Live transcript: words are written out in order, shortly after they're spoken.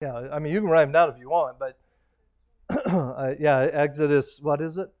Yeah, I mean, you can write them down if you want, but yeah, Exodus, what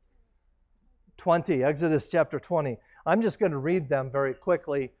is it? 20, Exodus chapter 20. I'm just going to read them very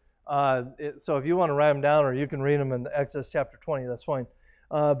quickly. So if you want to write them down or you can read them in Exodus chapter 20, that's fine.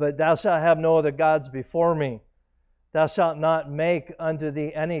 But thou shalt have no other gods before me. Thou shalt not make unto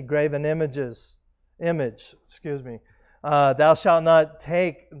thee any graven image. Thou shalt not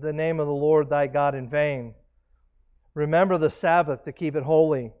take the name of the Lord thy God in vain. Remember the Sabbath to keep it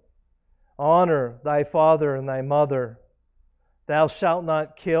holy. Honor thy father and thy mother. Thou shalt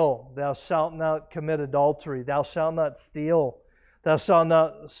not kill. Thou shalt not commit adultery. Thou shalt not steal. Thou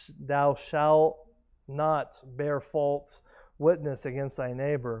shalt not bear false witness against thy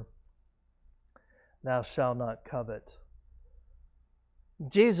neighbor. Thou shalt not covet.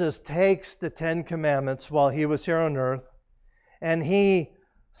 Jesus takes the Ten Commandments while he was here on earth, and he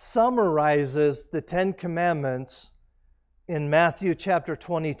summarizes the Ten Commandments in Matthew chapter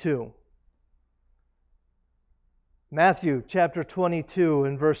 22. Matthew chapter 22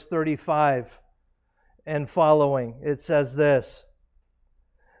 and verse 35 and following, it says this: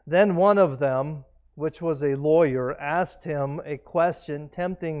 Then one of them, which was a lawyer, asked him a question,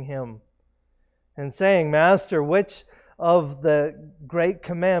 tempting him, and saying, Master, which of the great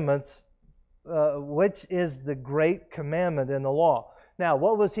commandments, which is the great commandment in the law? Now,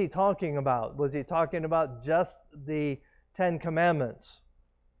 what was he talking about? Was he talking about just the Ten Commandments?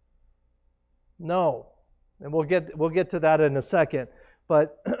 No. And we'll get to that in a second.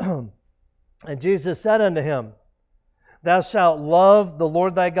 But and Jesus said unto him, Thou shalt love the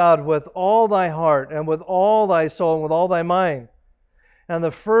Lord thy God with all thy heart, and with all thy soul, and with all thy mind. And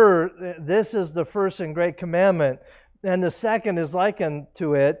this is the first and great commandment. And the second is likened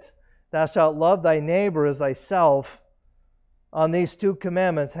to it, Thou shalt love thy neighbor as thyself. On these two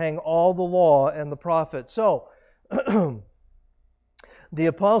commandments hang all the law and the prophets. So, the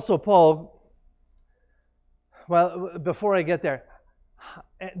Apostle Paul, well, before I get there,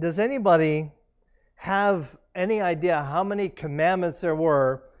 does anybody have any idea how many commandments there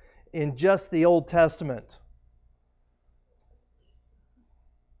were in just the Old Testament?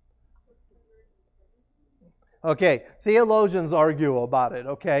 Okay, theologians argue about it,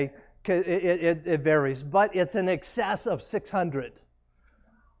 okay? It varies, but it's in excess of 600.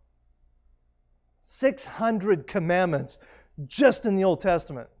 600 commandments just in the Old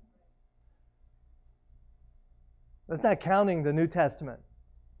Testament. That's not counting the New Testament.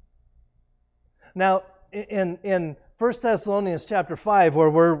 Now, in 1 Thessalonians chapter 5, where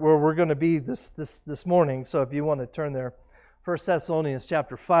we're going to be this morning, so if you want to turn there, 1 Thessalonians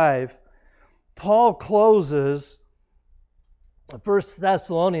chapter 5, Paul closes 1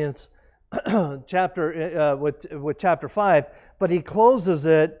 Thessalonians chapter with chapter 5, but he closes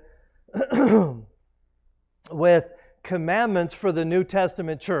it with commandments for the New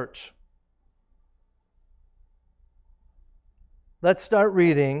Testament church. Let's start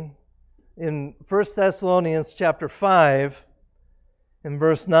reading in 1 Thessalonians chapter 5 in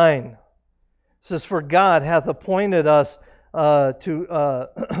verse 9. It says, For God hath appointed us hath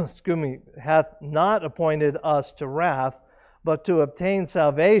not appointed us to wrath, but to obtain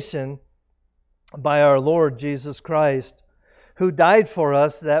salvation by our Lord Jesus Christ, who died for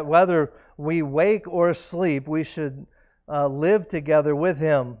us, that whether we wake or sleep, we should live together with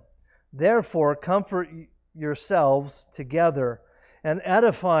him. Therefore, comfort yourselves together, and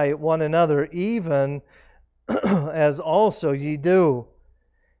edify one another, even as also ye do.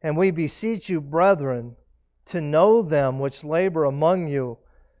 And we beseech you, brethren, to know them which labor among you,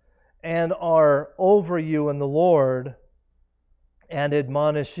 and are over you in the Lord, and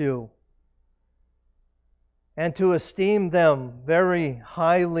admonish you, and to esteem them very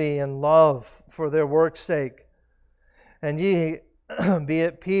highly in love for their work's sake. And ye be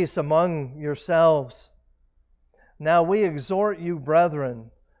at peace among yourselves. Now we exhort you,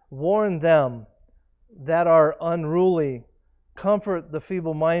 brethren, warn them that are unruly, comfort the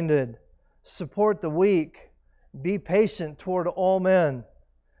feeble-minded, support the weak, be patient toward all men.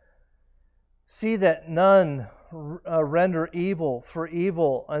 See that none render evil for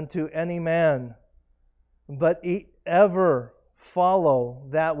evil unto any man, but ever follow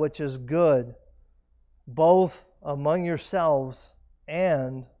that which is good, both among yourselves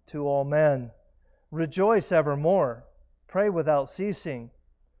and to all men. Rejoice evermore. Pray without ceasing.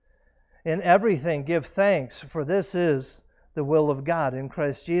 In everything give thanks, for this is the will of God in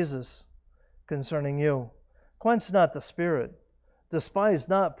Christ Jesus concerning you. Quench not the spirit. Despise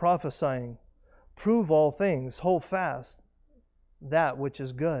not prophesying. Prove all things. Hold fast that which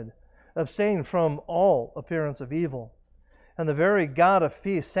is good. Abstain from all appearance of evil. And the very God of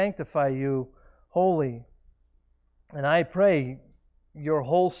peace sanctify you wholly. And I pray your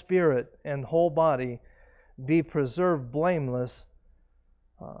whole spirit and whole body be preserved blameless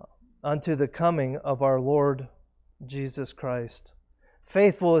unto the coming of our Lord Jesus Christ.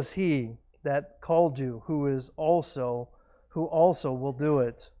 Faithful is he that called you, who also will do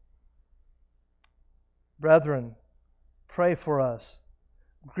it. Brethren, pray for us.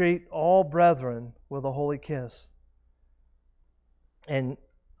 Greet all brethren with a holy kiss. And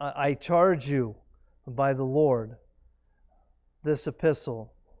I charge you by the Lord, this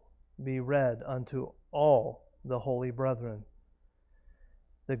epistle be read unto all the holy brethren.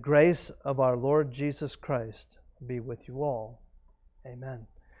 The grace of our Lord Jesus Christ be with you all. Amen.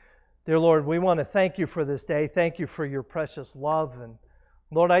 Dear Lord, we want to thank you for this day. Thank you for your precious love. And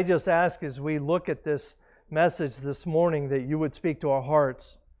Lord, I just ask as we look at this message this morning that you would speak to our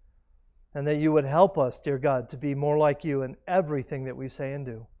hearts and that you would help us, dear God, to be more like you in everything that we say and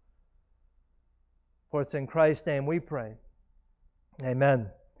do. For it's in Christ's name we pray. Amen.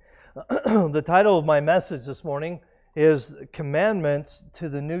 The title of my message this morning is Commandments to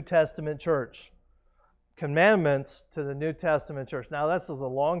the New Testament Church. Commandments to the New Testament Church. Now, this is a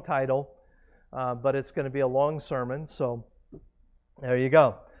long title, but it's going to be a long sermon, so there you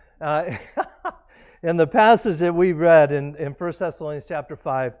go. In the passage that we read in 1 Thessalonians chapter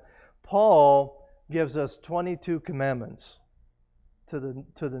 5, Paul gives us 22 commandments to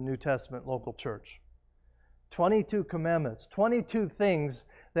the New Testament local church. 22 commandments, 22 things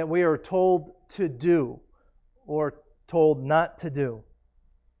that we are told to do or told not to do.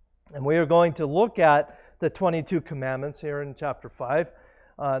 And we are going to look at the 22 commandments here in chapter 5.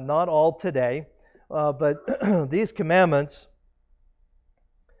 Not all today, but these commandments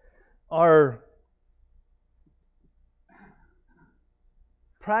are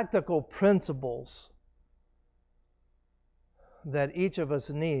practical principles that each of us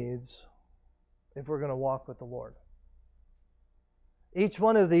needs if we're going to walk with the Lord. Each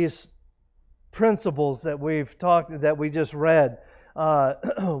one of these principles that we just read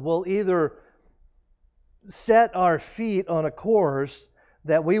will either set our feet on a course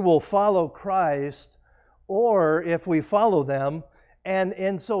that we will follow Christ, or if we follow them, and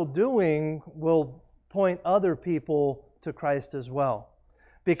in so doing will point other people to Christ as well.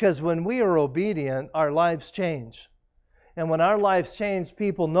 Because when we are obedient, our lives change. And when our lives change,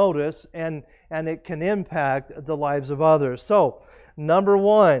 people notice, and it can impact the lives of others. So,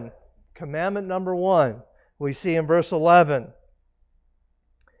 commandment number one, we see in verse 11.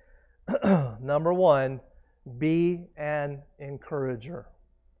 Number one, be an encourager.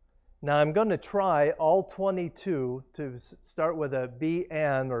 Now, I'm going to try all 22 to start with a be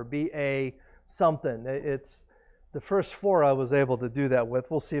an or be a something. It's the first 4 I was able to do that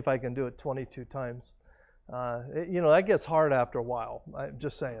with. We'll see if I can do it 22 times. That gets hard after a while. I'm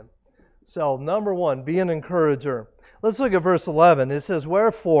just saying. So, number one, be an encourager. Let's look at verse 11. It says,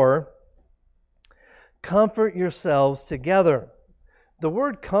 "Wherefore, comfort yourselves together." The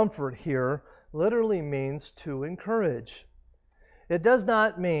word comfort here literally means to encourage. It does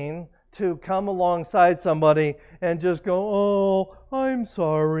not mean to come alongside somebody and just go, "Oh, I'm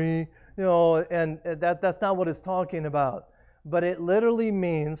sorry," and that's not what it's talking about. But it literally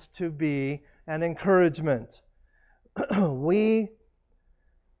means to be an encouragement. We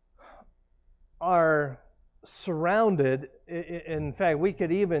are surrounded, in fact, we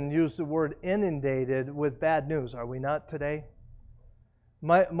could even use the word inundated with bad news, are we not today?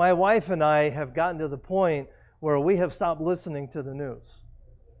 My wife and I have gotten to the point where we have stopped listening to the news.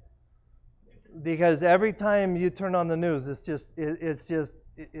 Because every time you turn on the news, it's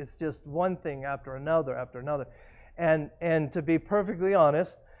just one thing after another. And to be perfectly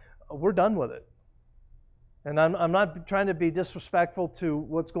honest, we're done with it. And I'm not trying to be disrespectful to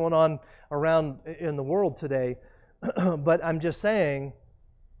what's going on around in the world today, but I'm just saying,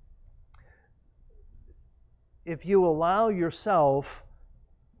 if you allow yourself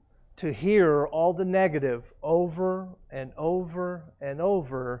to hear all the negative over and over and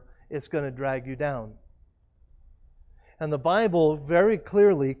over, it's going to drag you down. And the Bible very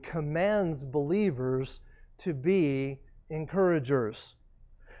clearly commands believers to be encouragers.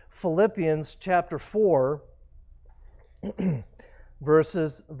 Philippians chapter 4,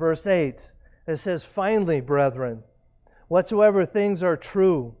 verse 8, it says, "Finally, brethren, whatsoever things are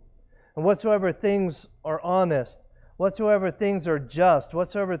true, and whatsoever things are honest, whatsoever things are just,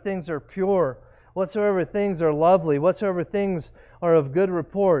 whatsoever things are pure, whatsoever things are lovely, whatsoever things are of good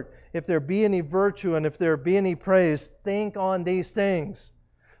report, if there be any virtue and if there be any praise, think on these things."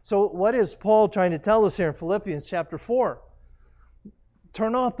 So what is Paul trying to tell us here in Philippians chapter 4?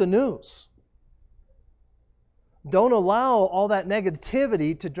 Turn off the news. Don't allow all that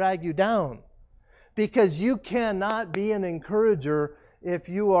negativity to drag you down. Because you cannot be an encourager if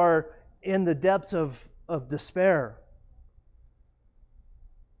you are in the depths of despair.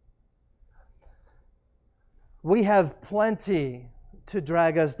 We have plenty to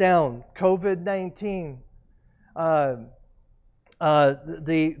drag us down. COVID-19,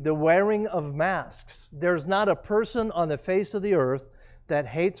 the wearing of masks. There's not a person on the face of the earth that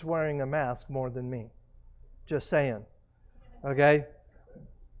hates wearing a mask more than me. Just saying. Okay?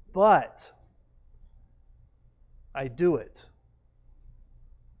 But I do it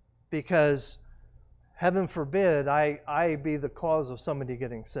because heaven forbid I be the cause of somebody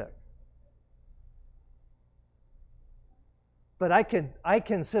getting sick. But I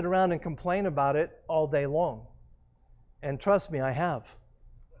can sit around and complain about it all day long. And trust me, I have.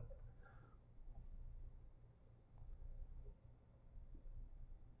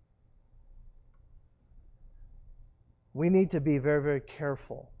 We need to be very, very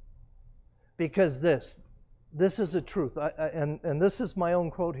careful. Because this is the truth. And this is my own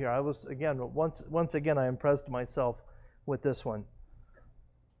quote here. I was, again, once again, I impressed myself with this one.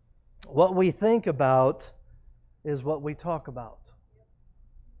 What we think about is what we talk about.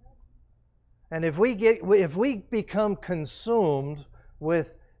 And if we become consumed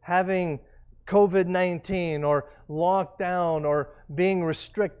with having COVID-19 or lockdown or being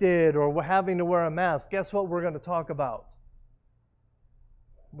restricted or having to wear a mask, guess what we're going to talk about?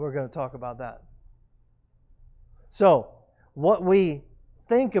 We're going to talk about that. So, what we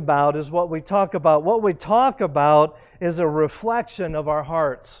think about is what we talk about. What we talk about is a reflection of our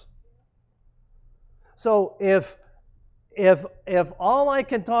hearts. So, if all I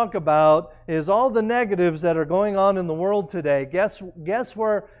can talk about is all the negatives that are going on in the world today, guess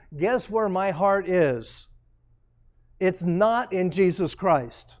where my heart is? It's not in Jesus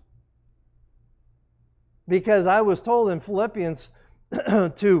Christ. Because I was told in Philippians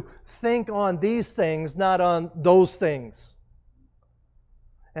to think on these things, not on those things.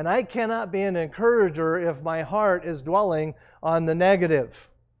 And I cannot be an encourager if my heart is dwelling on the negative.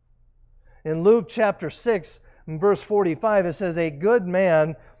 In Luke chapter 6, in verse 45, it says, "A good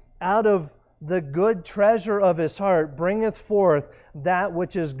man out of the good treasure of his heart bringeth forth that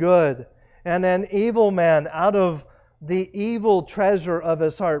which is good. And an evil man out of the evil treasure of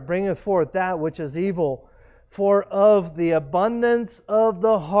his heart bringeth forth that which is evil. For of the abundance of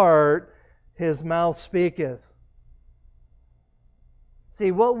the heart his mouth speaketh."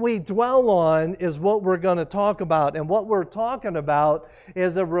 See, what we dwell on is what we're going to talk about. And what we're talking about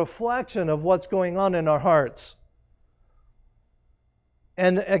is a reflection of what's going on in our hearts.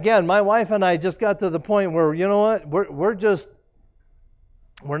 And again, my wife and I just got to the point where, you know what, we're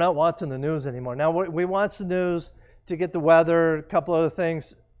not watching the news anymore. Now, we watch the news to get the weather, a couple other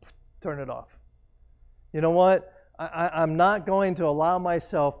things, turn it off. You know what? I'm not going to allow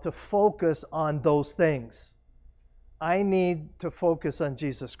myself to focus on those things. I need to focus on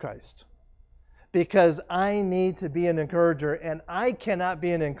Jesus Christ. Because I need to be an encourager, and I cannot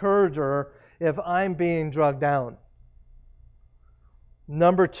be an encourager if I'm being drugged down.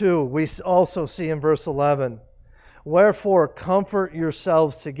 Number 2, we also see in verse 11, "Wherefore comfort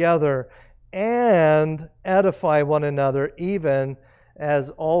yourselves together and edify one another, even as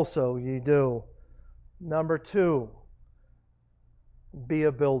also ye do." Number 2, be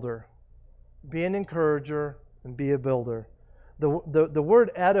a builder. Be an encourager and be a builder. The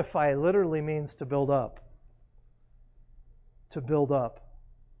word edify literally means to build up. To build up.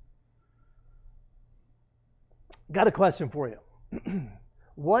 Got a question for you.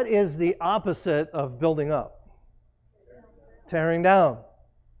 What is the opposite of building up? Tearing down.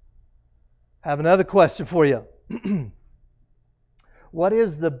 Have another question for you. What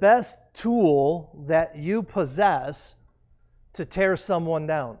is the best tool that you possess to tear someone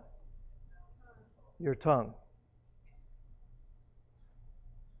down? Your tongue.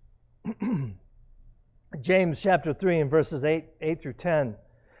 James chapter 3 and verses 8 through 10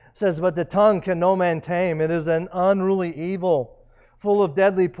 says, "But the tongue can no man tame. It is an unruly evil, full of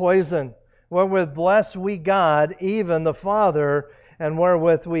deadly poison, wherewith bless we God, even the Father, and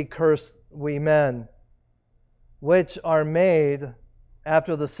wherewith we curse we men, which are made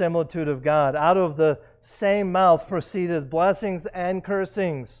after the similitude of God. Out of the same mouth proceedeth blessings and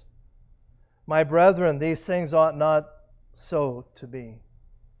cursings. My brethren, these things ought not so to be."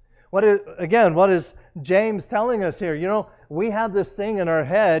 What is James telling us here? You know, we have this thing in our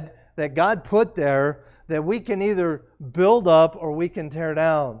head that God put there that we can either build up or we can tear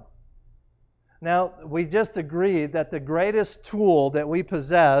down. Now, we just agreed that the greatest tool that we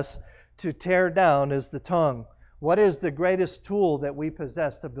possess to tear down is the tongue. What is the greatest tool that we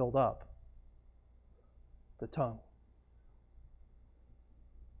possess to build up? The tongue.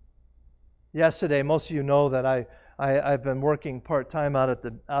 Yesterday, most of you know that I've been working part-time out at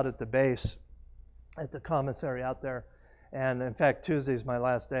the base, at the commissary out there, and in fact Tuesday's my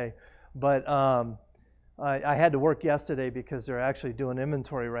last day. But I had to work yesterday because they're actually doing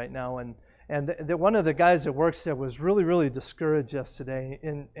inventory right now, and one of the guys that works there was really discouraged yesterday,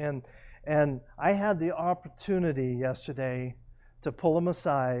 and I had the opportunity yesterday to pull him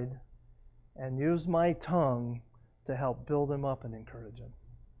aside and use my tongue to help build him up and encourage him.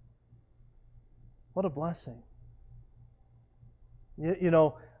 What a blessing. You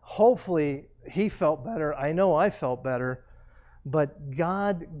know, hopefully he felt better. I know I felt better. But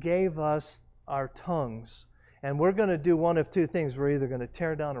God gave us our tongues. And we're going to do one of two things. We're either going to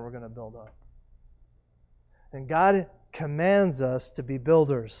tear down or we're going to build up. And God commands us to be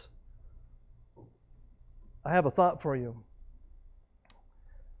builders. I have a thought for you.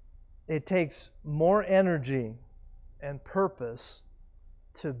 It takes more energy and purpose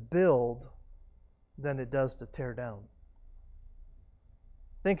to build than it does to tear down.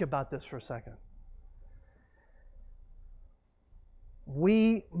 Think about this for a second.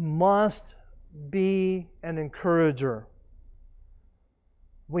 We must be an encourager.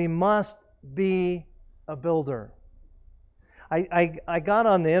 We must be a builder. I got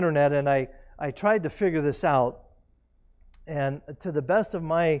on the internet and I tried to figure this out. And to the best of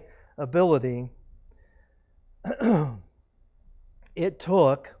my ability, it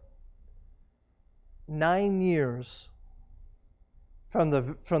took 9 years from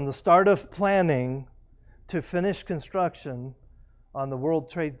the start of planning to finish construction on the World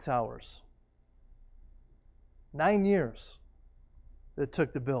Trade Towers. 9 years it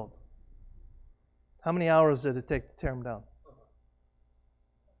took to build. How many hours did it take to tear them down?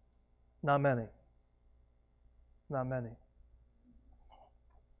 Not many. Not many.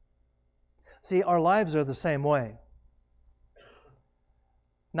 See, our lives are the same way.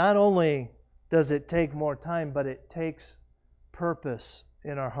 Not only does it take more time, but it takes purpose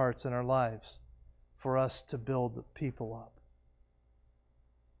in our hearts and our lives for us to build people up.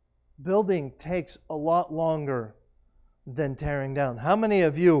 Building takes a lot longer than tearing down. How many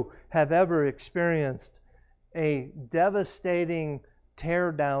of you have ever experienced a devastating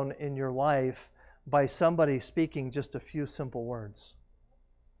tear down in your life by somebody speaking just a few simple words?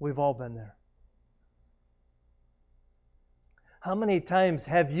 We've all been there. How many times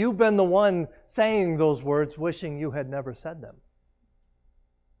have you been the one saying those words, wishing you had never said them?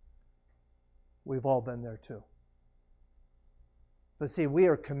 We've all been there too. But see, we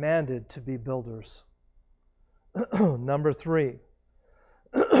are commanded to be builders. Number 3.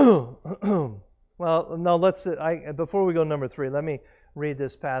 Well, no, before we go to number 3, let me read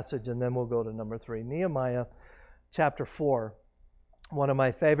this passage and then we'll go to number 3. Nehemiah chapter 4. One of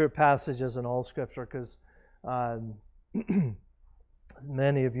my favorite passages in all Scripture, because as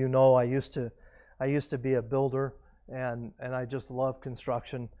many of you know, I used to be a builder, and I just love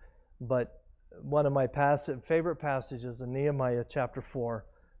construction. But one of my favorite passages in Nehemiah chapter 4,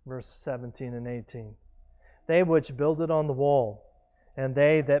 verses 17 and 18. They which builded on the wall, and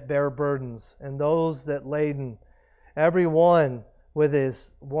they that bear burdens, and those that laden, every one with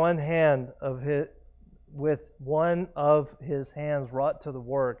one of his hands wrought to the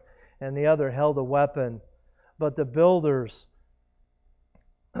work, and the other held a weapon. But the builders,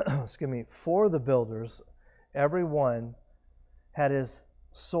 for the builders, every one had his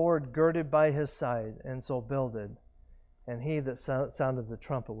sword girded by his side, and so builded. And he that sounded the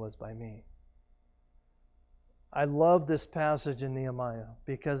trumpet was by me. I love this passage in Nehemiah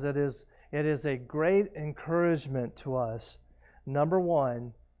because it is a great encouragement to us. Number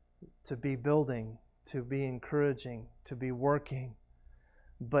one, to be building, to be encouraging, to be working.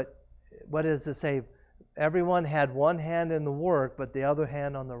 But what does it say? Everyone had one hand in the work, but the other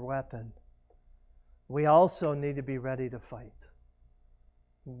hand on the weapon. We also need to be ready to fight.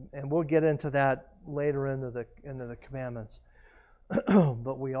 And we'll get into that later into the commandments.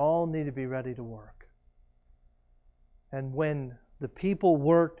 But we all need to be ready to work. And when the people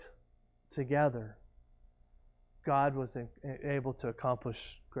worked together, God was able to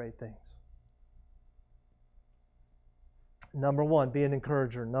accomplish great things. Number 1, be an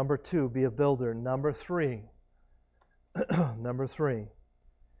encourager. Number 2, be a builder. Number 3,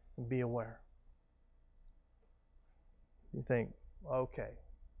 be aware. You think, okay,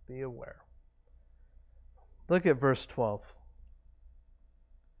 be aware. Look at verse 12.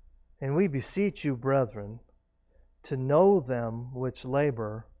 And we beseech you, brethren, to know them which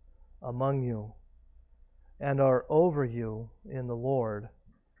labor among you, and are over you in the Lord,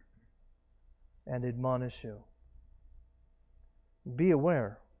 and admonish you. Be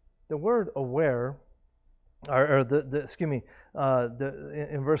aware. The word aware,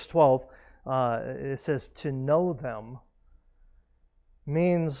 in verse 12, it says to know them,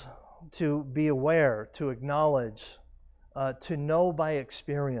 means to be aware, to acknowledge, to know by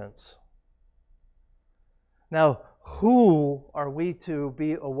experience. Now, who are we to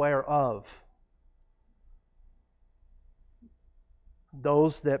be aware of?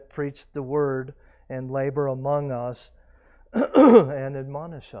 Those that preach the word and labor among us and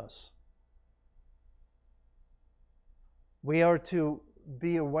admonish us. We are to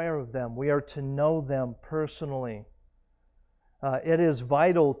be aware of them. We are to know them personally. It is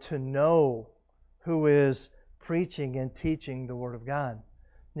vital to know who is preaching and teaching the Word of God.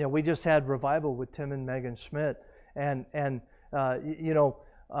 You know, we just had revival with Tim and Megan Schmidt, and I've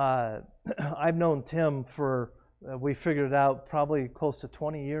known Tim for we figured it out probably close to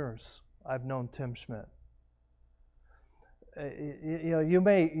 20 years. I've known Tim Schmidt. You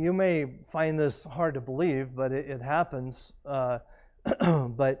may find this hard to believe, but it happens.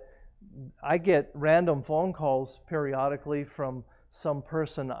 But I get random phone calls periodically from some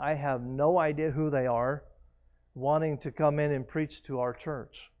person I have no idea who they are, wanting to come in and preach to our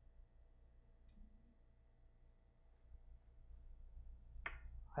church.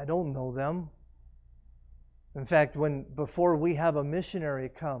 I don't know them. In fact, before we have a missionary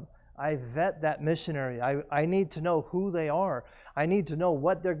come, I vet that missionary. I need to know who they are. I need to know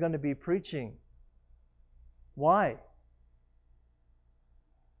what they're going to be preaching. Why?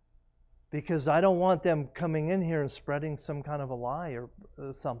 Because I don't want them coming in here and spreading some kind of a lie or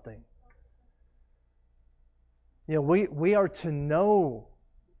something. You know, we are to know.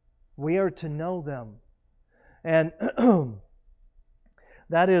 We are to know them. And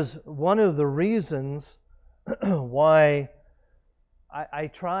that is one of the reasons why I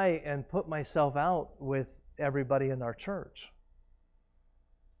try and put myself out with everybody in our church.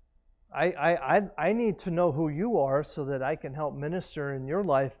 I need to know who you are so that I can help minister in your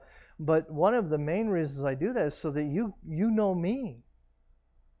life. But one of the main reasons I do that is so that you know me.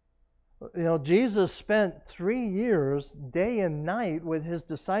 You know, Jesus spent 3 years, day and night, with His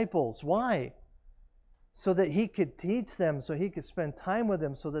disciples. Why? So that He could teach them, so He could spend time with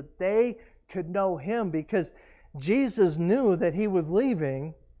them, so that they could know Him. Because Jesus knew that He was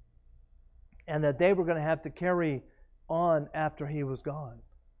leaving and that they were going to have to carry on after He was gone.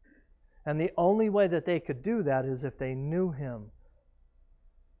 And the only way that they could do that is if they knew Him.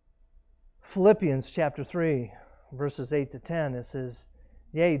 Philippians chapter 3, verses 8 to 10, it says,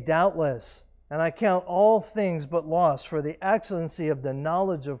 "Yea, doubtless, and I count all things but loss for the excellency of the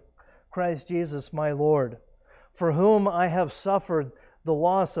knowledge of Christ Jesus my Lord, for whom I have suffered the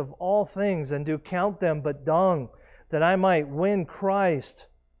loss of all things, and do count them but dung, that I might win Christ,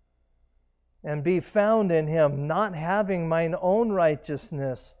 and be found in Him, not having mine own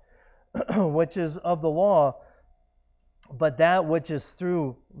righteousness, which is of the law, but that which is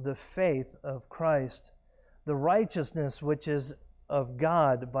through the faith of Christ, the righteousness which is of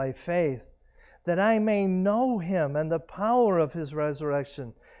God by faith, that I may know Him and the power of His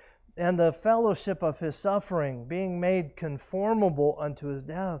resurrection, and the fellowship of His suffering, being made conformable unto His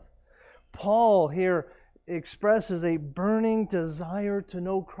death." Paul here expresses a burning desire to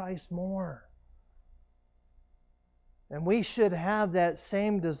know Christ more. And we should have that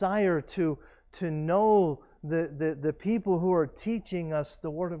same desire to know the people who are teaching us the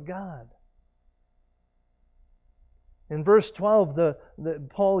Word of God. In verse 12,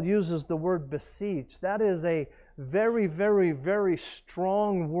 Paul uses the word beseech. That is a very, very, very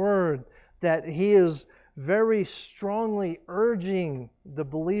strong word that he is very strongly urging the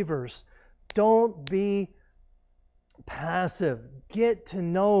believers. Don't be passive. Get to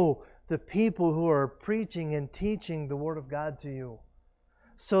know the people who are preaching and teaching the Word of God to you,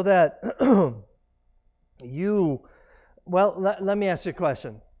 so that let me ask you a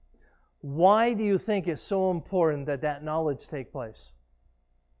question. Why do you think it's so important that that knowledge take place?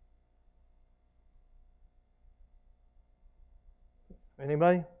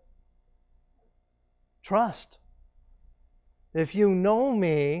 Anybody? Trust. If you know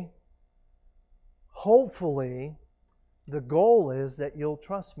me, hopefully the goal is that you'll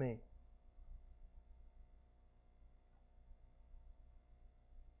trust me.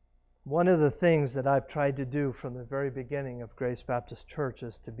 One of the things that I've tried to do from the very beginning of Grace Baptist Church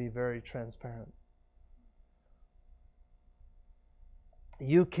is to be very transparent.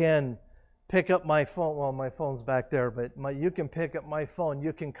 You can pick up my phone. Well, my phone's back there, but you can pick up my phone.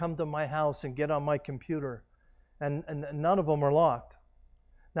 You can come to my house and get on my computer, and none of them are locked.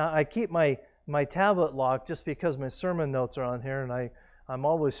 Now, I keep my tablet locked just because my sermon notes are on here, and I'm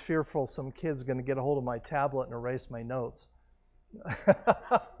always fearful some kid's going to get a hold of my tablet and erase my notes.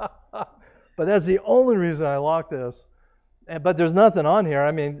 But that's the only reason I lock this. But there's nothing on here.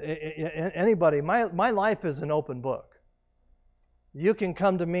 I mean, anybody, my life is an open book. You can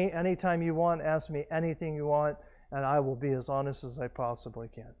come to me anytime you want, ask me anything you want, and I will be as honest as I possibly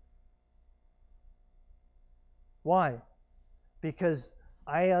can. Why? Because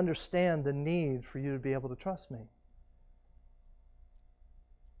I understand the need for you to be able to trust me.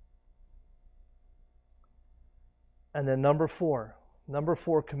 And then number four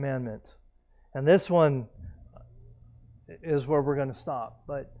commandment. And this one is where we're going to stop.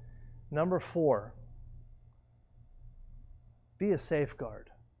 But number 4, be a safeguard.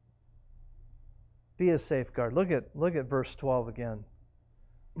 Be a safeguard. Look at verse 12 again.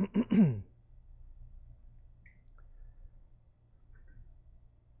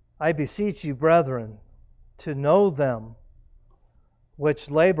 I beseech you, brethren, to know them which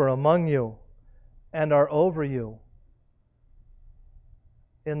labor among you and are over you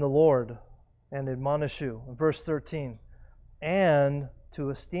in the Lord, and admonish you. Verse 13, and to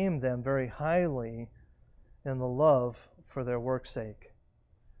esteem them very highly in the love for their work's sake.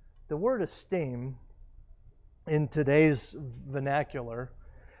 The word esteem in today's vernacular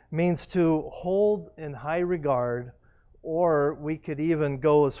means to hold in high regard, or we could even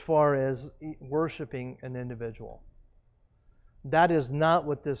go as far as worshiping an individual. That is not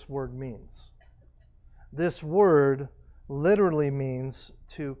what this word means. This word literally means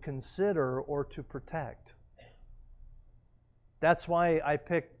to consider or to protect. That's why I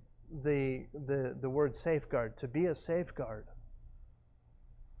picked the word safeguard, to be a safeguard.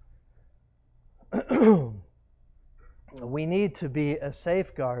 We need to be a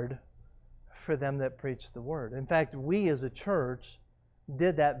safeguard for them that preach the word. In fact, we as a church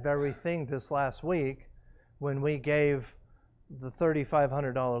did that very thing this last week when we gave the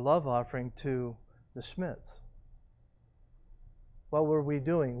 $3,500 love offering to the Schmidts. What were we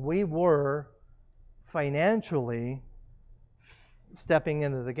doing? We were financially stepping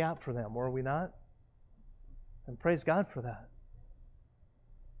into the gap for them, were we not? And praise God for that.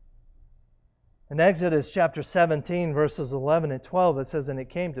 In Exodus chapter 17, verses 11 and 12, it says, and it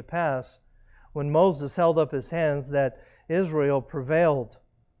came to pass, when Moses held up his hands, that Israel prevailed.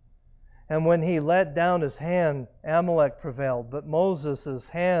 And when he let down his hand, Amalek prevailed. But Moses'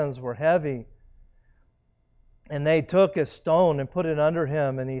 hands were heavy. And they took a stone and put it under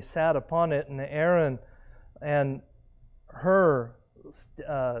him, and he sat upon it. And Aaron and Hur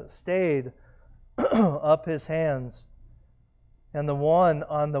stayed up his hands, and the one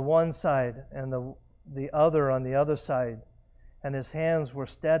on the one side and the other on the other side. And his hands were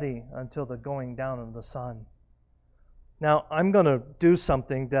steady until the going down of the sun. Now, I'm going to do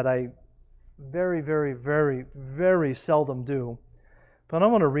something that I very, very, very, very seldom do. But I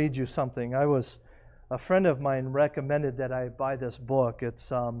want to read you something. A friend of mine recommended that I buy this book.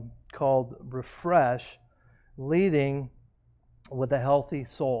 It's called Refresh, Leading with a Healthy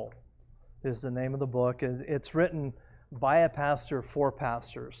Soul is the name of the book. It's written by a pastor for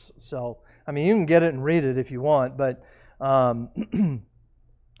pastors. So, I mean, you can get it and read it if you want, but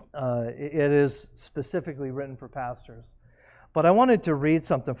it is specifically written for pastors. But I wanted to read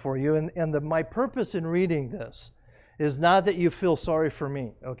something for you, and my purpose in reading this is not that you feel sorry for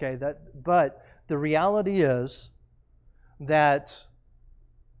me, okay? But the reality is that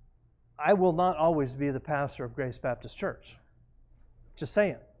I will not always be the pastor of Grace Baptist Church. Just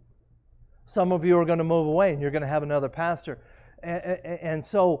saying. Some of you are going to move away, and you're going to have another pastor, and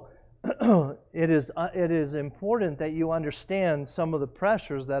so it is important that you understand some of the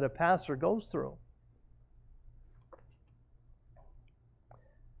pressures that a pastor goes through.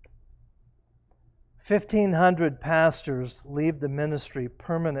 $1,500 pastors leave the ministry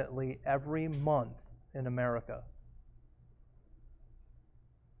permanently every month in America.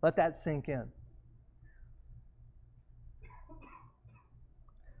 Let that sink in.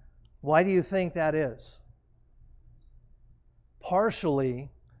 Why do you think that is?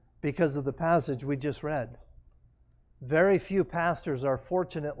 Partially because of the passage we just read. Very few pastors are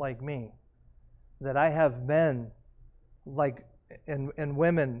fortunate like me, that I have men like and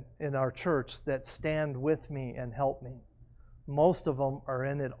women in our church that stand with me and help me. Most of them are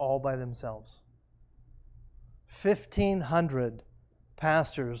in it all by themselves. 1,500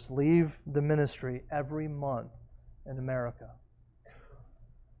 pastors leave the ministry every month in America.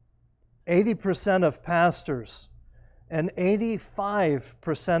 80% of pastors and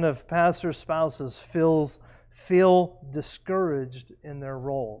 85% of pastor spouses feel discouraged in their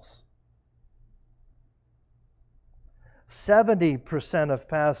roles. 70% of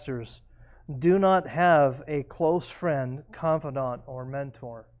pastors do not have a close friend, confidant, or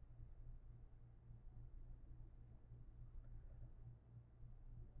mentor.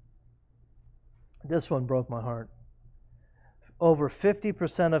 This one broke my heart. over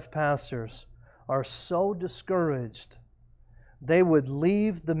 50% of pastors are so discouraged they would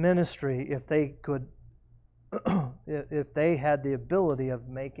leave the ministry if they could, if they had the ability of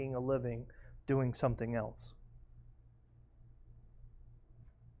making a living doing something else.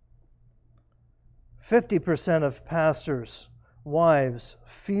 50% of pastors' wives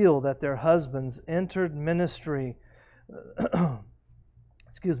feel that their husbands entered ministry,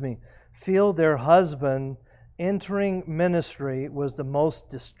 feel their husband entering ministry was the most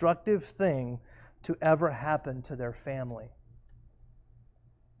destructive thing to ever happen to their family.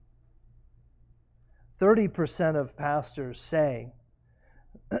 30% of pastors say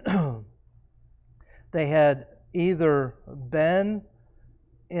they had either been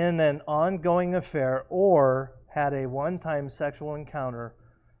in an ongoing affair or had a one-time sexual encounter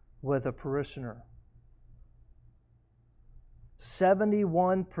with a parishioner.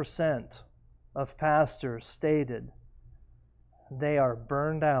 71% of pastors stated they are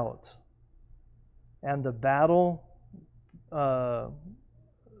burned out, and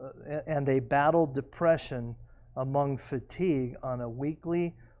they battle depression among fatigue on a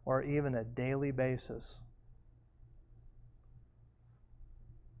weekly or even a daily basis.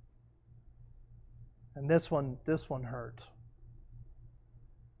 And this one hurt.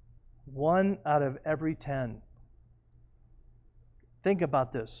 1 out of every 10. Think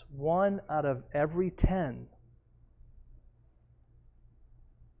about this. 1 out of every 10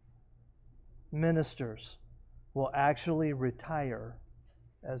 ministers will actually retire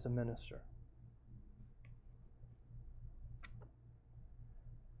as a minister.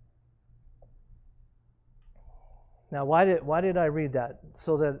 Now, why did I read that?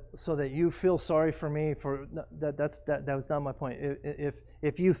 So that you feel sorry for me for that. That was not my point.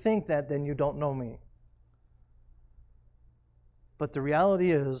 If you think that, then you don't know me. But the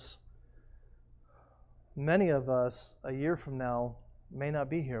reality is, many of us a year from now may not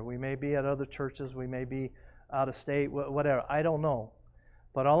be here. We may be at other churches. We may be out of state. Whatever. I don't know.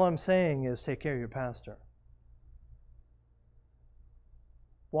 But all I'm saying is, take care of your pastor.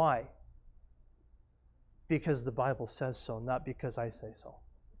 Why? Because the Bible says so, not because I say so.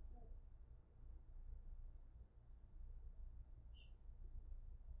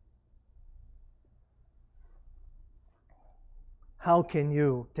 How can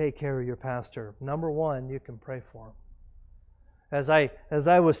you take care of your pastor? Number one, you can pray for him. As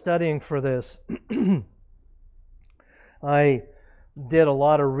I was studying for this, I did a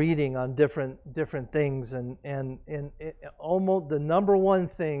lot of reading on different things, and almost the number one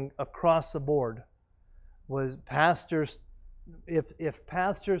thing across the board was pastors. If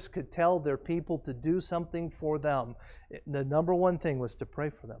pastors could tell their people to do something for them, the number one thing was to pray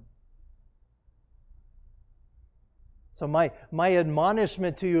for them. So my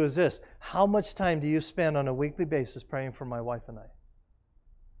admonishment to you is this: how much time do you spend on a weekly basis praying for my wife and I?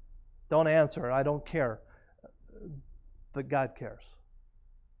 Don't answer. I don't care. But God cares.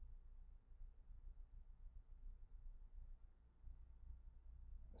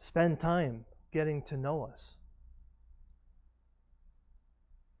 Spend time getting to know us.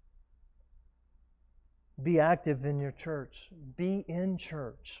 Be active in your church. Be in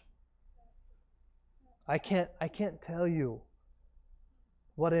church. I can't tell you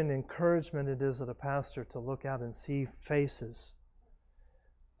what an encouragement it is as a pastor to look out and see faces.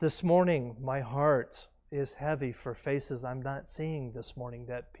 This morning, my heart is heavy for faces I'm not seeing this morning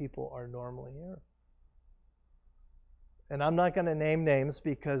that people are normally here. And I'm not going to name names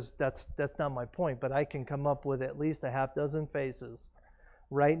because that's not my point, but I can come up with at least a half dozen faces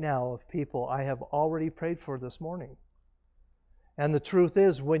right now of people I have already prayed for this morning. And the truth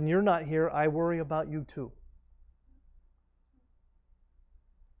is, when you're not here, I worry about you too.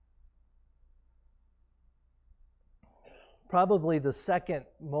 Probably the second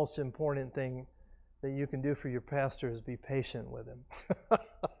most important thing that you can do for your pastor is be patient with him.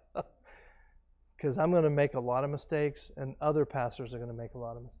 Because I'm going to make a lot of mistakes, and other pastors are going to make a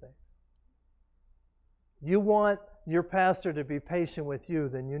lot of mistakes. You want your pastor to be patient with you,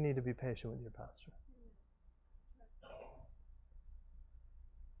 then you need to be patient with your pastor.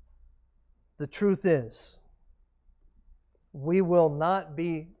 The truth is, we will not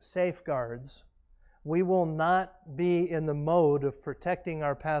be safeguards. We will not be in the mode of protecting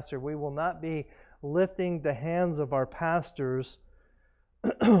our pastor. We will not be lifting the hands of our pastors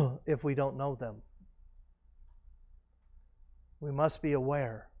if we don't know them. We must be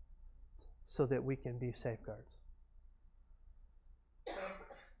aware so that we can be safeguards.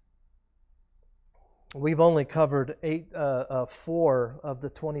 We've only covered 4 of the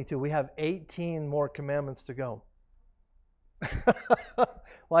 22. We have 18 more commandments to go.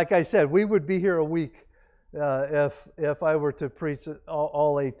 Like I said, we would be here a week if I were to preach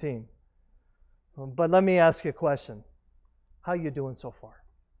all 18. But let me ask you a question. How you doing so far?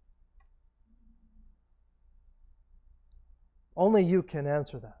 Only you can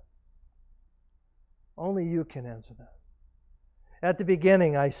answer that. Only you can answer that. At the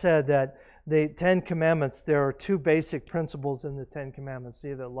beginning, I said that the Ten Commandments, there are two basic principles in the Ten Commandments,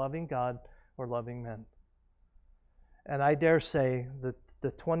 either loving God or loving men. And I dare say that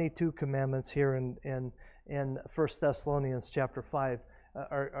the 22 commandments here in 1 Thessalonians chapter 5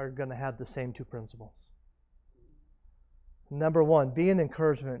 are going to have the same two principles. Number one, be an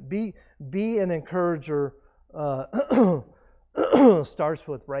encouragement. Be an encourager starts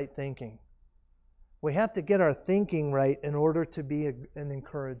with right thinking. We have to get our thinking right in order to be an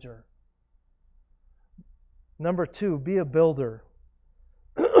encourager. Number two, be a builder.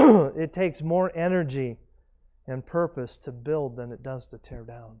 It takes more energy and purpose to build than it does to tear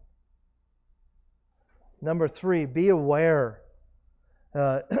down. Number three, be aware.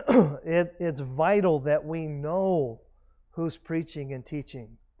 It's vital that we know who's preaching and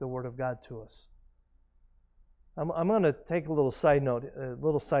teaching the Word of God to us. I'm going to take a little side note, a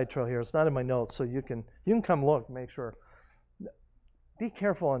little side trail here. It's not in my notes, so you can come look, make sure. Be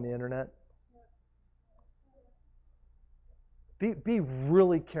careful on the internet. Be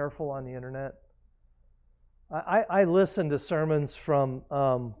really careful on the internet. I listen to sermons from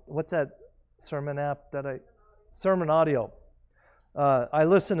what's that sermon app Sermon Audio. I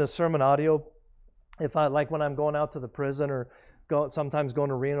listen to sermon audio if I like when I'm going out to the prison or sometimes going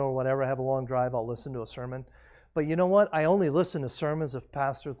to Reno or whatever. I have a long drive. I'll listen to a sermon. But you know what? I only listen to sermons of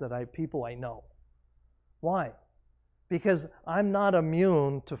pastors people I know. Why? Because I'm not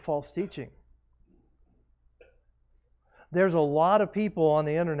immune to false teaching. There's a lot of people on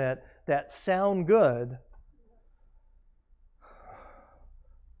the internet that sound good.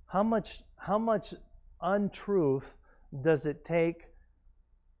 How much untruth does it take?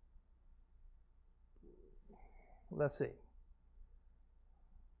 Let's see.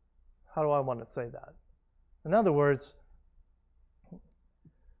 How do I want to say that? In other words,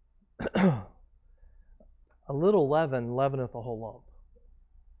 a little leaven leaveneth a whole lump.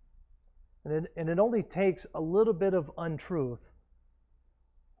 And it only takes a little bit of untruth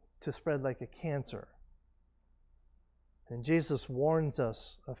to spread like a cancer. And Jesus warns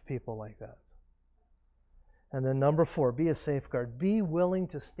us of people like that. And then number 4, be a safeguard. Be willing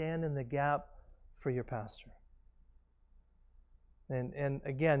to stand in the gap for your pastor. And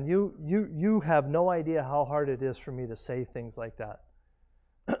again, you have no idea how hard it is for me to say things like that.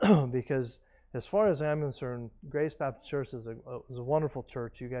 Because as far as I'm concerned, Grace Baptist Church is a wonderful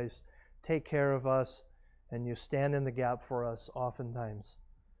church. You guys take care of us and you stand in the gap for us oftentimes.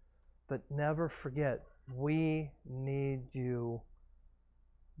 But never forget, we need you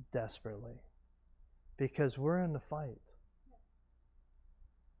desperately because we're in the fight.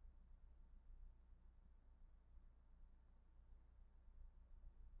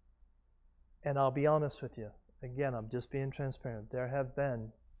 And I'll be honest with you. Again, I'm just being transparent. There have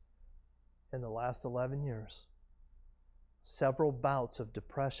been, in the last 11 years, several bouts of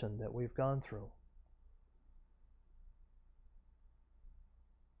depression that we've gone through.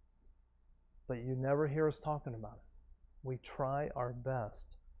 But you never hear us talking about it. We try our best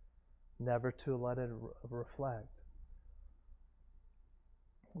never to let it reflect.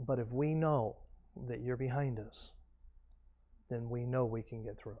 But if we know that you're behind us, then we know we can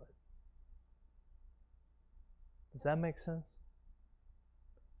get through it. Does that make sense?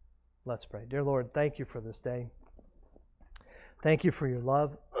 Let's pray. Dear Lord, thank you for this day. Thank you for your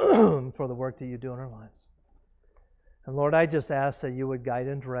love, for the work that you do in our lives. And Lord, I just ask that you would guide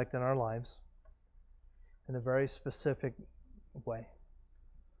and direct in our lives in a very specific way.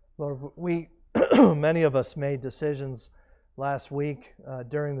 Lord, many of us made decisions last week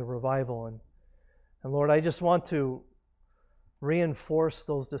during the revival. And Lord, I just want to reinforce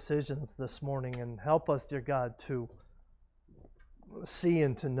those decisions this morning and help us, dear God, to see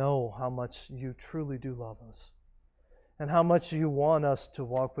and to know how much you truly do love us and how much you want us to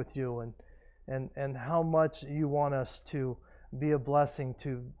walk with you and how much you want us to be a blessing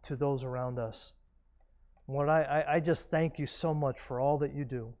to those around us. Lord, I just thank you so much for all that you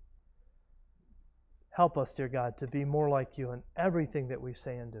do. Help us, dear God, to be more like you in everything that we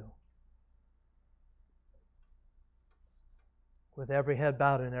say and do. With every head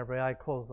bowed and every eye closed.